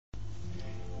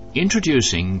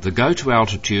Introducing the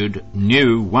go-to-altitude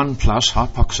new OnePlus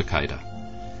hypoxicator.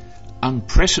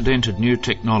 Unprecedented new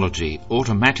technology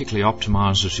automatically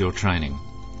optimises your training.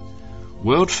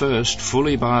 World first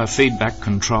fully biofeedback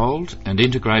controlled and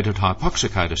integrated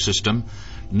hypoxicator system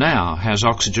now has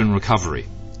oxygen recovery.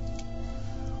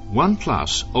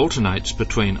 OnePlus alternates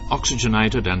between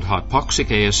oxygenated and hypoxic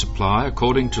air supply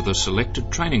according to the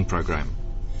selected training program.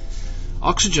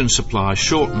 Oxygen supply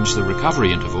shortens the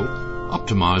recovery interval,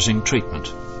 optimising treatment.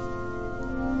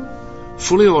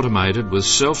 Fully automated with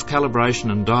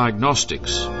self-calibration and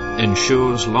diagnostics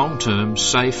ensures long-term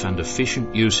safe and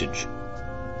efficient usage.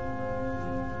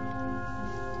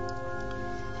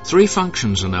 3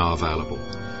 functions are now available: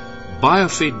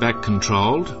 biofeedback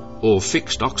controlled or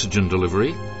fixed oxygen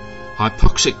delivery,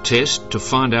 hypoxic test to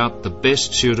find out the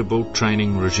best suitable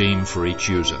training regime for each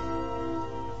user.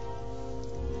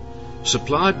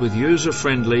 Supplied with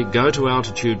user-friendly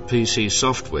go-to-altitude PC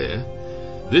software,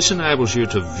 this enables you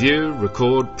to view,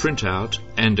 record, print out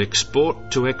and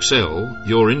export to Excel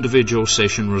your individual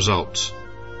session results.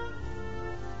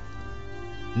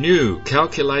 New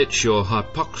calculates your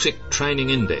hypoxic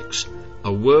training index,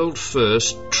 a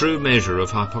world-first true measure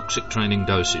of hypoxic training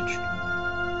dosage.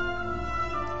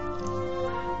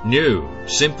 New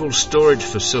simple storage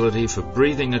facility for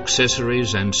breathing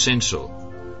accessories and sensor.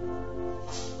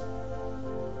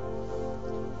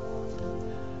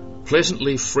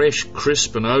 Pleasantly fresh,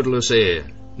 crisp and odorless air.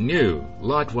 New,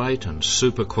 lightweight and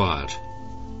super quiet.